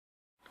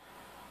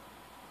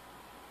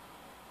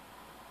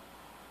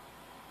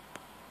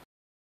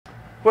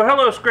Well,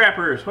 hello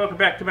scrappers, welcome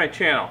back to my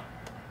channel.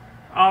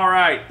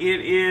 Alright,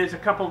 it is a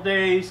couple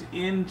days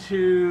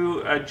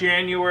into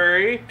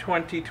January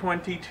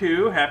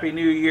 2022. Happy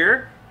New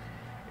Year.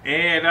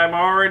 And I'm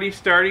already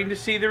starting to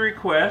see the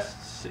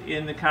requests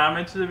in the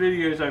comments of the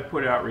videos I've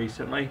put out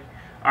recently.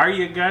 Are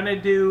you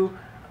gonna do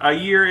a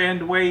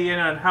year-end weigh-in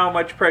on how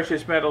much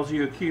precious metals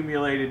you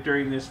accumulated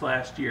during this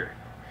last year?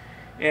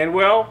 And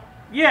well,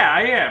 yeah,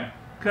 I am.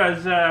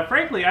 Because,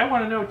 frankly, I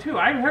want to know, too.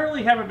 I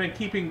really haven't been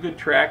keeping good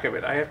track of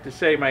it. I have to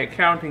say my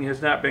accounting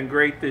has not been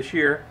great this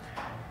year.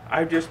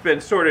 I've just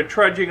been sort of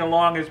trudging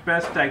along as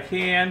best I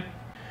can.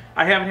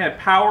 I haven't had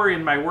power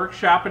in my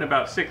workshop in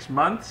about 6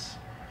 months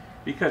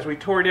because we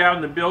tore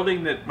down the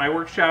building that my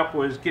workshop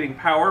was getting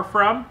power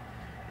from.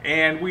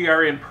 And we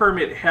are in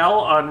permit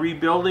hell on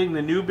rebuilding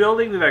the new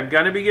building that I'm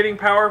going to be getting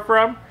power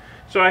from.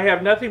 So I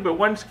have nothing but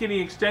one skinny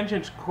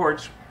extension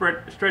cord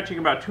stretching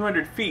about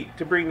 200 feet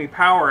to bring me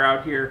power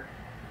out here,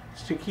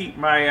 to keep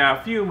my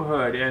fume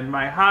hood and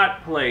my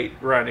hot plate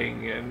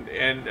running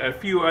and a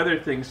few other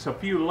things, a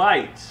few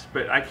lights,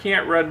 but I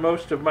can't run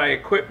most of my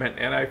equipment,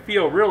 and I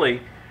feel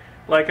really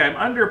like I'm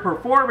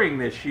underperforming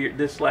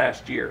this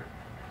last year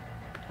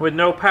with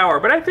no power.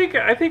 But I think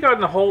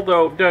on the whole,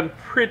 though, I've done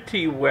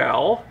pretty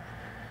well.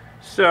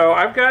 So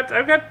I've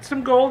got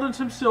some gold and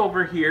some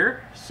silver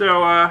here.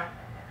 So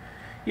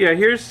yeah,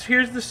 here's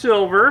the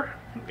silver.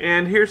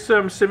 And here's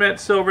some cement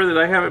silver that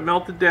I haven't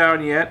melted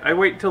down yet. I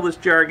wait until this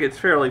jar gets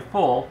fairly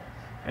full,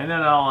 and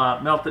then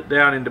I'll melt it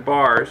down into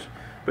bars.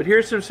 But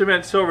here's some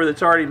cement silver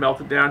that's already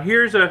melted down.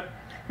 Here's a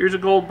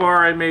gold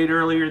bar I made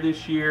earlier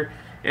this year.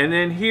 And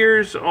then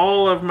here's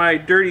all of my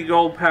dirty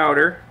gold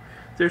powder.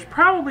 There's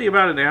probably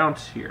about an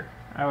ounce here,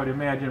 I would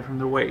imagine, from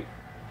the weight.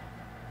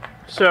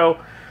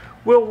 So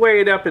we'll weigh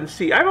it up and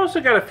see. I've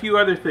also got a few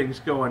other things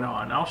going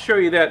on. I'll show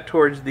you that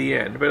towards the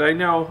end. But I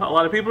know a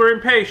lot of people are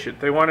impatient.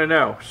 They want to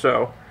know.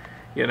 So,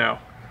 you know,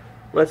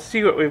 let's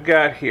see what we've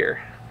got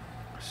here.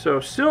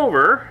 So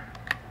silver,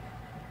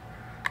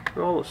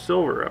 put all the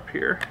silver up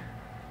here.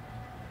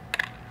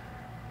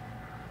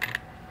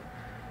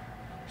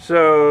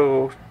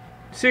 So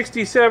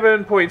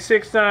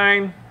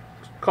 67.69,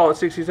 call it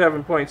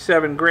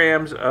 67.7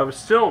 grams of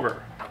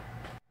silver.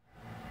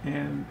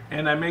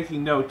 And I'm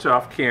making notes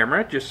off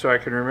camera just so I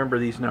can remember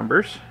these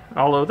numbers,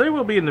 although they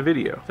will be in the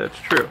video, that's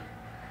true.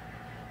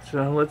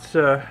 So let's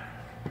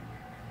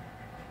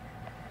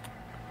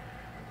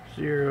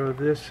zero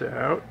this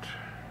out.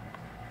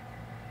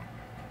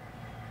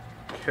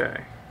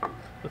 Okay,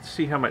 let's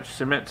see how much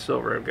cement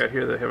silver I've got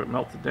here that I haven't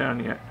melted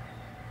down yet.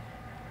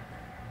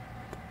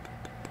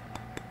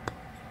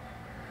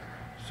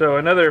 So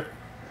another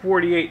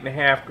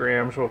 48.5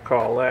 grams, we'll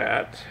call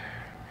that.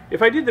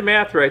 If I did the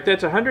math right,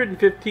 that's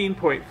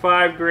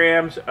 115.5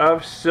 grams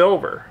of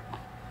silver.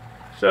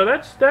 So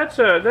that's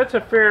a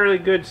fairly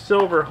good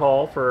silver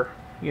haul for,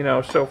 you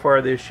know, so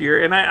far this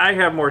year. And I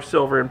have more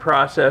silver in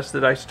process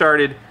that I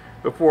started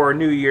before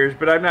New Year's,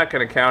 but I'm not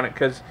going to count it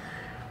because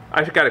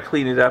I've got to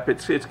clean it up.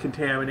 It's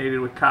contaminated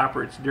with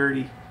copper. It's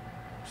dirty.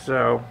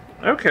 So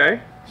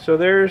okay, so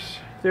there's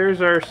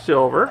our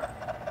silver.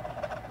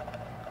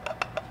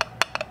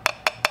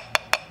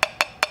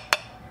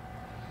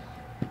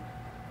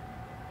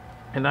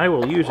 And I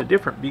will use a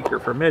different beaker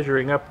for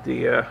measuring up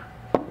the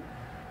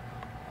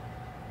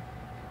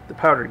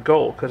powdered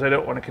gold because I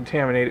don't want to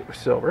contaminate it with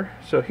silver.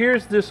 So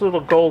here's this little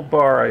gold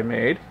bar I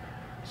made.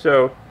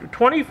 So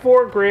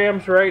 24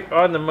 grams right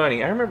on the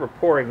money. I remember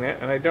pouring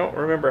that, and I don't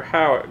remember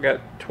how it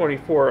got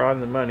 24 on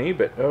the money,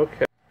 but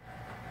okay.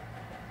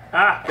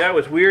 Ah, that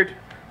was weird.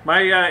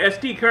 My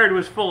SD card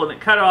was full and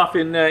it cut off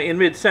in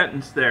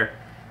mid-sentence there.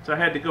 So I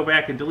had to go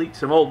back and delete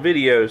some old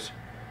videos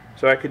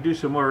so I could do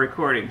some more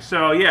recording.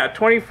 So yeah,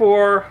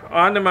 24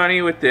 on the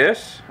money with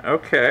this.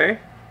 Okay.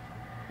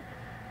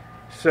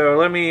 So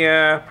let me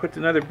put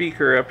another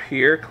beaker up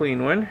here,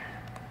 clean one.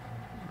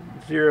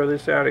 Zero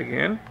this out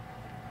again.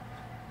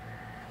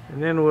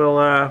 And then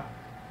we'll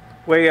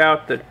weigh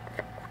out the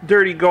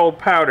dirty gold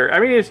powder. I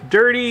mean, it's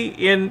dirty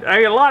in,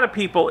 a lot of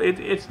people,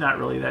 it's not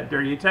really that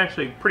dirty. It's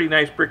actually a pretty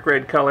nice brick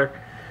red color.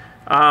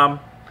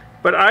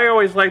 But I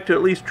always like to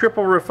at least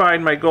triple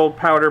refine my gold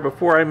powder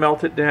before I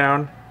melt it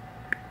down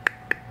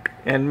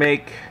and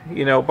make,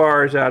 you know,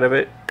 bars out of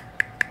it.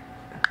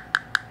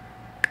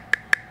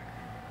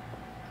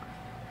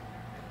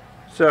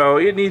 So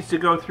it needs to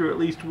go through at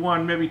least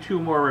one, maybe two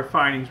more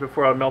refinings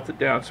before I melt it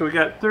down. So we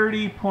got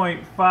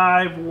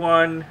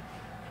 30.51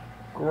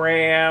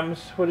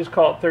 grams. We'll just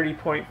call it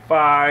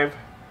 30.5.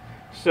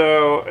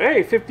 So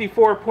hey,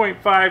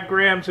 54.5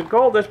 grams of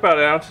gold. That's about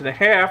 1.5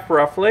 ounces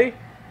roughly.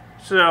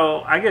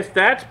 So I guess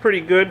that's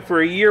pretty good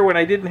for a year when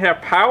I didn't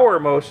have power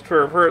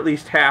for at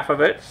least half of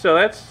it. So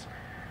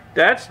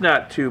that's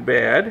not too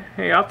bad.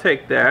 Hey, I'll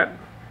take that.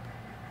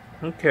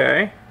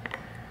 Okay.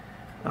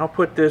 I'll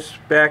put this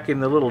back in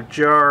the little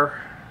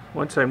jar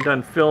once I'm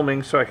done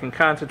filming so I can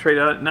concentrate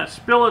on it and not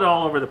spill it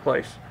all over the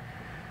place.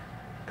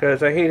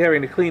 Because I hate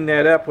having to clean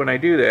that up when I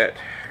do that.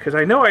 Because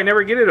I know I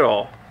never get it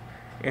all.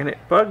 And it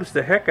bugs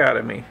the heck out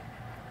of me.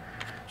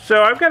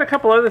 So I've got a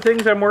couple other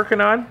things I'm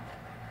working on.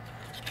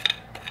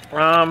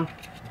 Let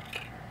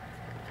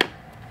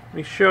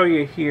me show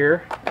you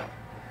here.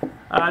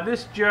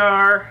 This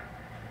jar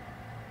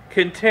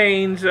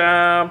contains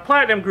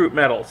platinum group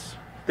metals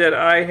that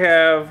I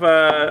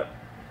have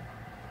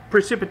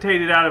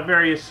precipitated out of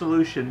various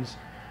solutions.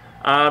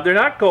 They're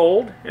not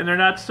gold and they're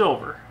not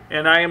silver,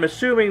 and I am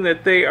assuming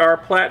that they are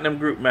platinum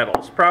group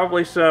metals.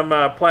 Probably some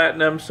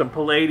platinum, some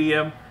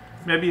palladium,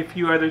 maybe a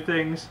few other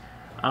things.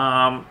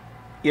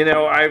 You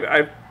know,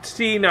 I've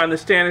seen on the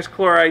stannous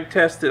chloride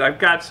test that I've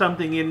got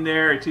something in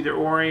there. It's either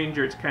orange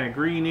or it's kind of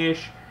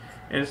greenish,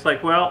 and it's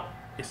like, well,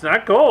 it's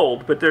not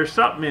gold, but there's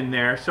something in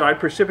there. So I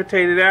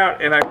precipitated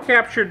out, and I've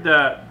captured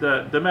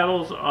the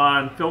metals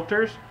on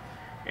filters.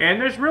 And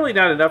there's really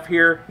not enough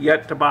here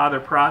yet to bother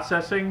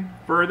processing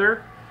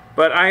further,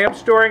 but I am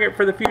storing it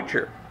for the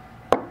future.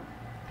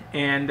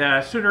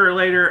 And sooner or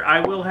later,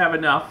 I will have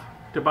enough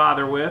to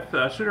bother with.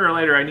 Sooner or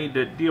later, I need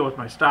to deal with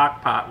my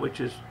stock pot, which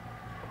has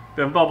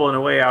been bubbling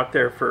away out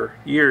there for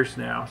years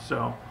now.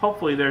 So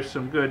hopefully there's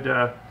some good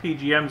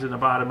PGMs in the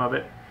bottom of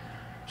it.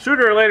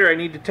 Sooner or later, I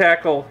need to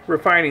tackle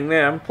refining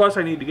them. Plus,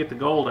 I need to get the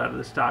gold out of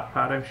the stock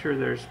pot. I'm sure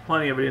there's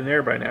plenty of it in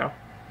there by now.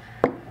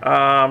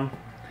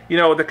 You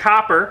know, the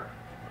copper.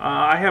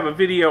 I have a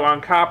video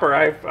on copper.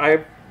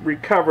 I've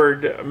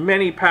recovered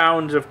many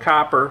pounds of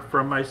copper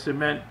from my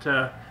cement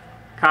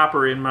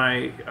copper in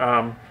my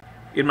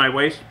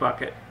waste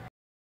bucket.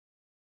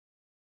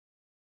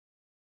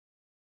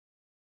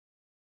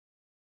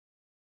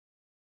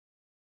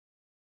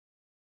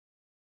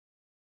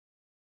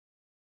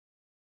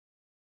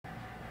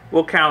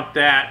 We'll count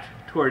that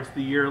towards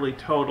the yearly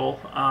total.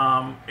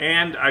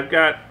 And I've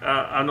got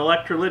an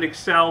electrolytic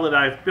cell that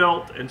I've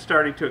built and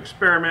starting to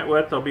experiment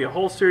with. There'll be a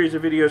whole series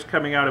of videos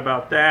coming out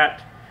about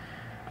that,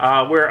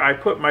 where I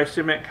put my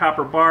cement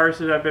copper bars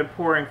that I've been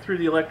pouring through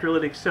the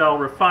electrolytic cell,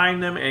 refine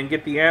them, and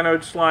get the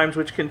anode slimes,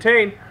 which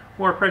contain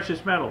more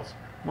precious metals,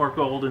 more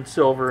gold and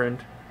silver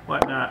and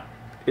whatnot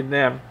in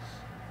them.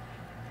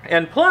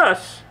 And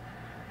plus,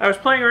 I was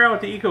playing around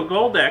with the Eco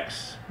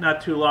Goldex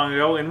not too long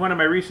ago. In one of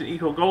my recent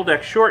Eco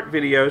Goldex short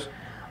videos,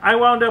 I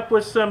wound up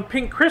with some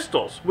pink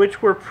crystals,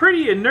 which were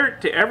pretty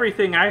inert to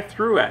everything I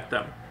threw at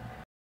them.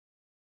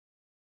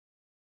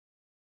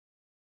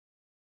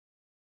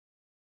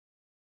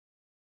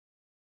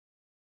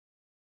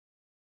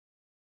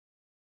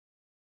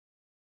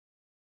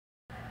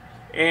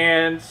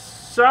 And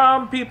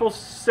some people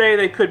say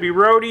they could be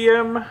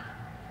rhodium,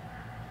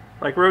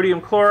 like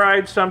rhodium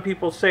chloride. Some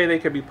people say they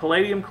could be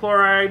palladium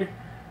chloride.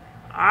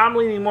 I'm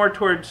leaning more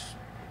towards,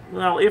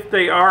 well, if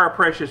they are a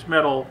precious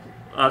metal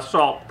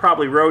salt,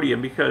 probably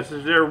rhodium, because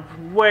they're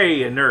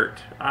way inert.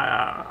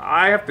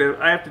 I have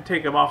to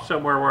take them off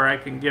somewhere where I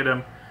can get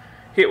them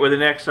hit with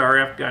an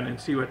XRF gun and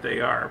see what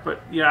they are.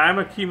 But yeah, I'm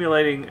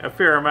accumulating a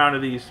fair amount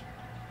of these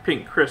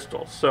pink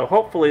crystals, so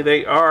hopefully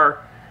they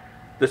are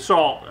the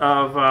salt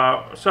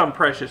of some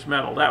precious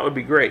metal. That would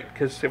be great,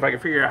 because if I can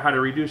figure out how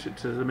to reduce it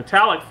to the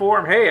metallic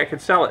form, hey, I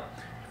could sell it.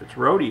 If it's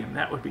rhodium,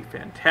 that would be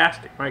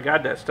fantastic. My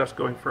God, that stuff's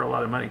going for a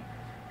lot of money.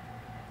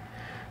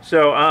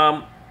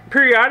 So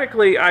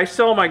periodically I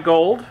sell my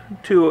gold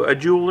to a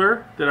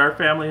jeweler that our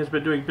family has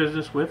been doing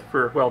business with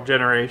for, well,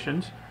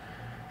 generations.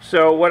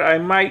 So what I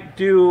might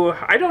do,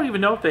 I don't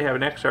even know if they have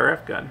an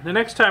XRF gun. The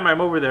next time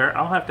I'm over there,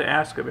 I'll have to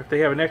ask them if they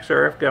have an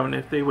XRF gun,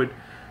 if they would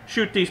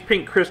shoot these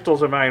pink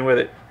crystals of mine with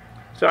it.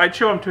 So I'd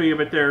show them to you,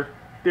 but they're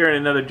in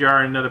another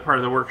jar in another part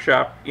of the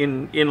workshop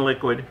in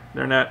liquid.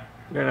 They're not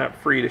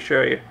free to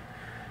show you.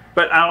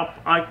 But I'll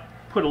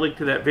put a link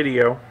to that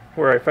video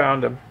where I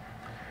found them.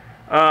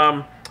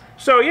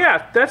 So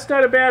yeah, that's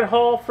not a bad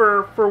haul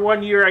for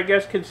 1 year, I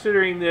guess,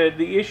 considering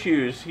the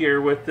issues here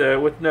with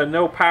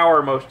no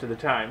power most of the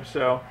time.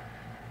 So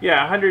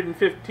yeah,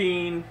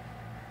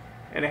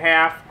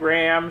 115.5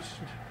 grams.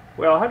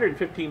 Well,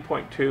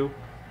 115.2,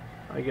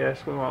 I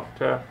guess we won't.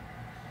 So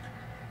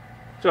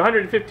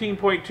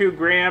 115.2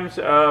 grams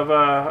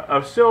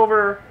of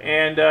silver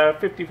and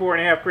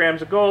 54.5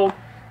 grams of gold.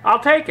 I'll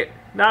take it.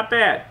 Not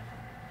bad.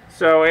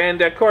 So, and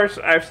of course,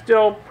 I'm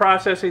still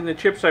processing the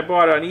chips I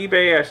bought on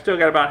eBay. I still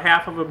got about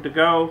half of them to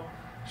go.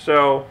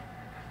 So,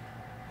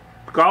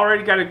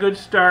 already got a good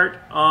start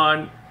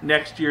on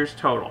next year's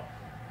total.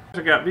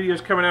 I've got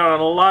videos coming out on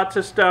lots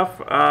of stuff.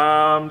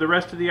 The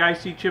rest of the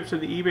IC chips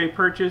of the eBay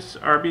purchase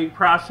are being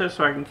processed,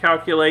 so I can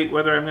calculate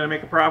whether I'm going to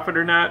make a profit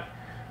or not.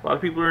 A lot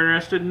of people are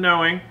interested in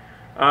knowing.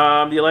 The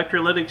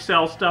electrolytic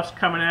cell stuff's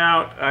coming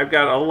out. I've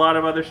got a lot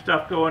of other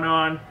stuff going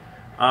on.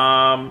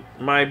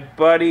 My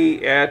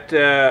buddy at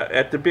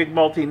the big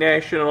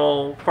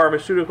multinational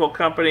pharmaceutical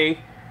company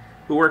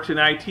who works in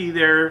IT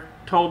there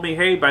told me,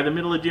 hey, by the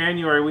middle of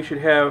January we should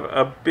have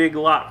a big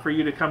lot for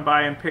you to come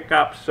by and pick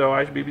up. So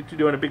I should be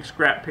doing a big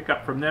scrap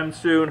pickup from them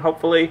soon,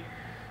 hopefully.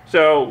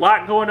 So a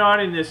lot going on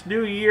in this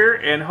new year,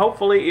 and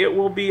hopefully it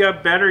will be a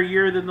better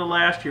year than the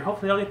last year.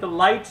 Hopefully I'll get the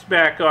lights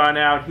back on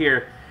out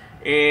here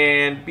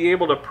and be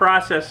able to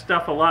process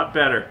stuff a lot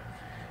better.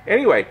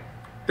 Anyway,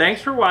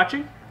 thanks for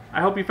watching. I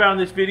hope you found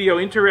this video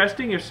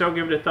interesting. If so,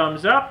 give it a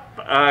thumbs up,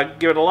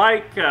 give it a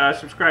like,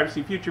 subscribe to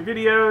see future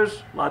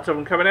videos, lots of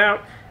them coming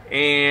out,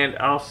 And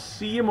I'll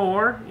see you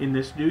more in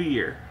this new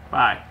year.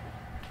 Bye.